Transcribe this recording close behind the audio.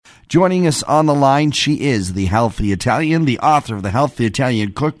Joining us on the line, she is the Healthy Italian, the author of the Healthy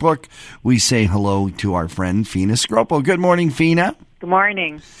Italian Cookbook. We say hello to our friend Fina Scroppo. Good morning, Fina. Good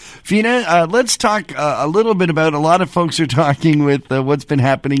morning. Fina, let's talk a little bit about, a lot of folks are talking with what's been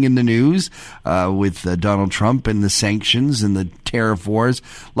happening in the news with Donald Trump and the sanctions and the tariff wars.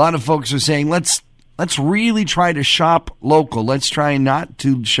 A lot of folks are saying, let's really try to shop local. Let's try not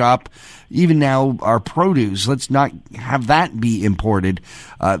to shop, even now, our produce. Let's not have that be imported.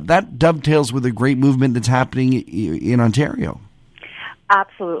 That dovetails with a great movement that's happening in Ontario.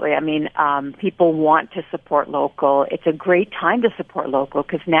 Absolutely. I mean, people want to support local. It's a great time to support local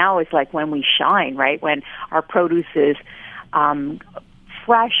because now is like when we shine, right? When our produce is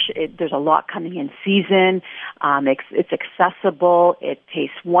fresh, there's a lot coming in season. It's accessible. It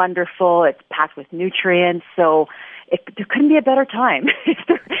tastes wonderful. It's packed with nutrients. So there couldn't be a better time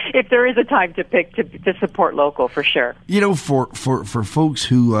if there is a time to pick to support local, for sure. You know, for folks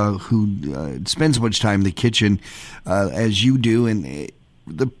who spend so much time in the kitchen as you do, and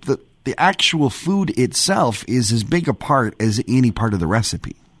the actual food itself is as big a part as any part of the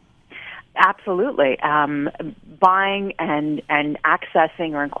recipe. Absolutely. Buying and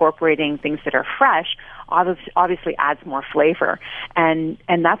accessing or incorporating things that are fresh obviously adds more flavor. And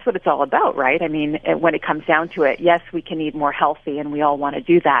that's what it's all about, right? I mean, when it comes down to it, yes, we can eat more healthy and we all want to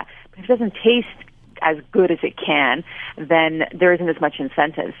do that. But if it doesn't taste as good as it can, then there isn't as much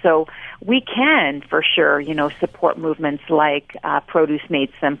incentive. So we can, for sure, support movements like Produce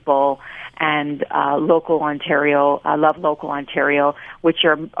Made Simple and Local Ontario, Love Local Ontario, which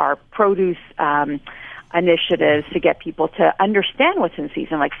are produce initiatives to get people to understand what's in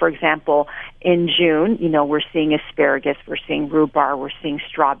season. Like, for example, in June, we're seeing asparagus, we're seeing rhubarb, we're seeing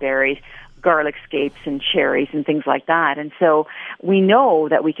strawberries, garlic scapes and cherries and things like that. And so we know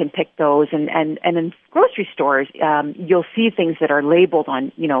that we can pick those, and in grocery stores, you'll see things that are labeled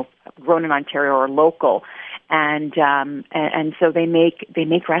on, grown in Ontario or local. And so they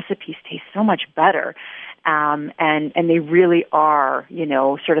make recipes taste so much better. And they really are,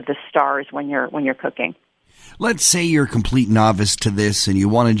 sort of the stars when you're cooking. Let's say you're a complete novice to this and you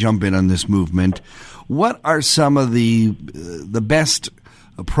want to jump in on this movement. What are some of the best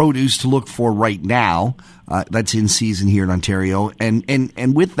produce to look for right now that's in season here in Ontario,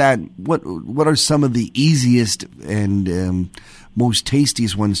 and with that, what are some of the easiest and most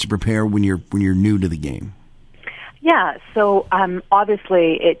tastiest ones to prepare when you're new to the game? Yeah, so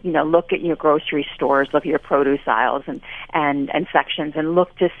obviously, look at your grocery stores, look at your produce aisles and sections, and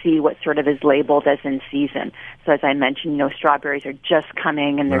look to see what sort of is labeled as in season. So as I mentioned, strawberries are just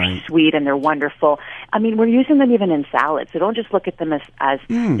coming, and they're sweet and they're wonderful. I mean, we're using them even in salads, so don't just look at them as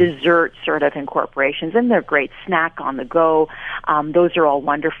dessert sort of incorporations. And they're great snack on the go. Those are all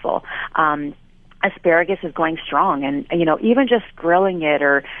wonderful. Asparagus is going strong, and even just grilling it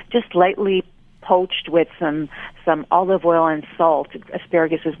or just lightly poached with some olive oil and salt.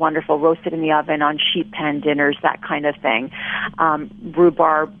 Asparagus is wonderful, roasted in the oven on sheet pan dinners, that kind of thing.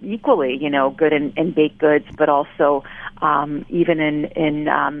 Rhubarb, equally, good in baked goods, but also even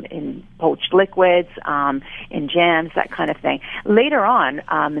in poached liquids, in jams, that kind of thing. Later on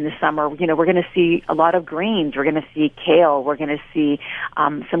in the summer, we're going to see a lot of greens. We're going to see kale. We're going to see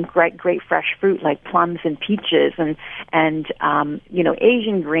some great fresh fruit like plums and peaches, and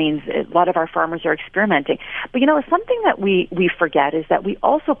Asian greens. A lot of our farmers are experimenting. But something that we forget is that we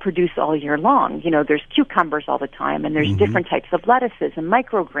also produce all year long. There's cucumbers all the time, and there's different types of lettuces and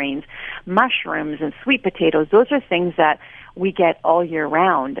microgreens, mushrooms and sweet potatoes. Those are things that we get all year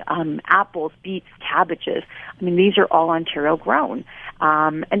round. Apples, beets, cabbages. I mean, these are all Ontario grown.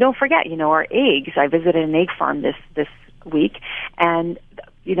 And don't forget, our eggs. I visited an egg farm this week, and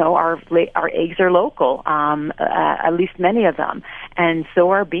our eggs are local, at least many of them, and so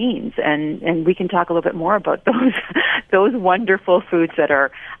are beans. And we can talk a little bit more about those wonderful foods that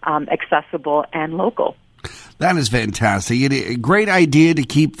are accessible and local. That is fantastic. A great idea to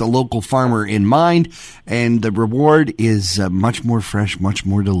keep the local farmer in mind, and the reward is much more fresh, much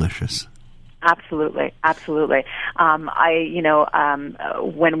more delicious. Absolutely.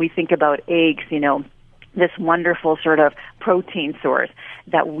 When we think about eggs, this wonderful sort of protein source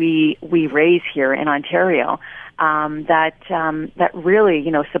that we raise here in Ontario, that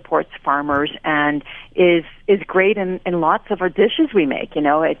really supports farmers and is great in lots of our dishes we make.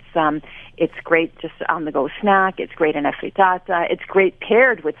 It's great just on the go snack. It's great in a frittata. It's great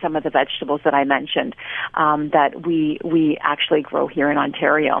paired with some of the vegetables that I mentioned that we actually grow here in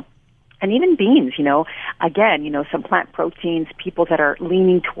Ontario. and even beans, again, some plant proteins, people that are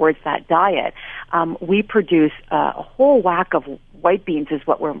leaning towards that diet. We produce a whole whack of white beans is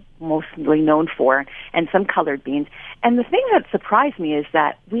what we're mostly known for, and some colored beans. And the thing that surprised me is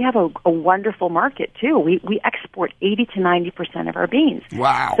that we have a wonderful market too. We export 80 to 90% of our beans.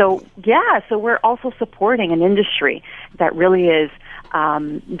 Wow. So we're also supporting an industry that really is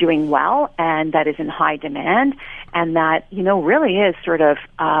doing well and that is in high demand, and that really is sort of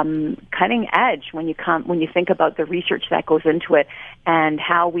cutting edge when you think about the research that goes into it and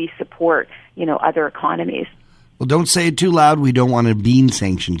how we support other economies. Well, don't say it too loud. We don't want a bean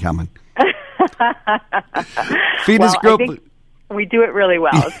sanction coming. Fina Scroppo. I think we do it really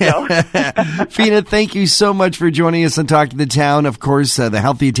well. So. Fina, thank you so much for joining us on Talk to the Town. Of course, the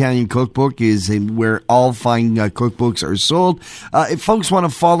Healthy Italian Cookbook is where all fine cookbooks are sold. If folks want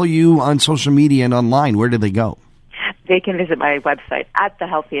to follow you on social media and online, where do they go? They can visit my website at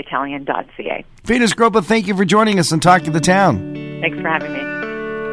thehealthyitalian.ca. Fina Scroppo, thank you for joining us on Talk to the Town. Thanks for having me.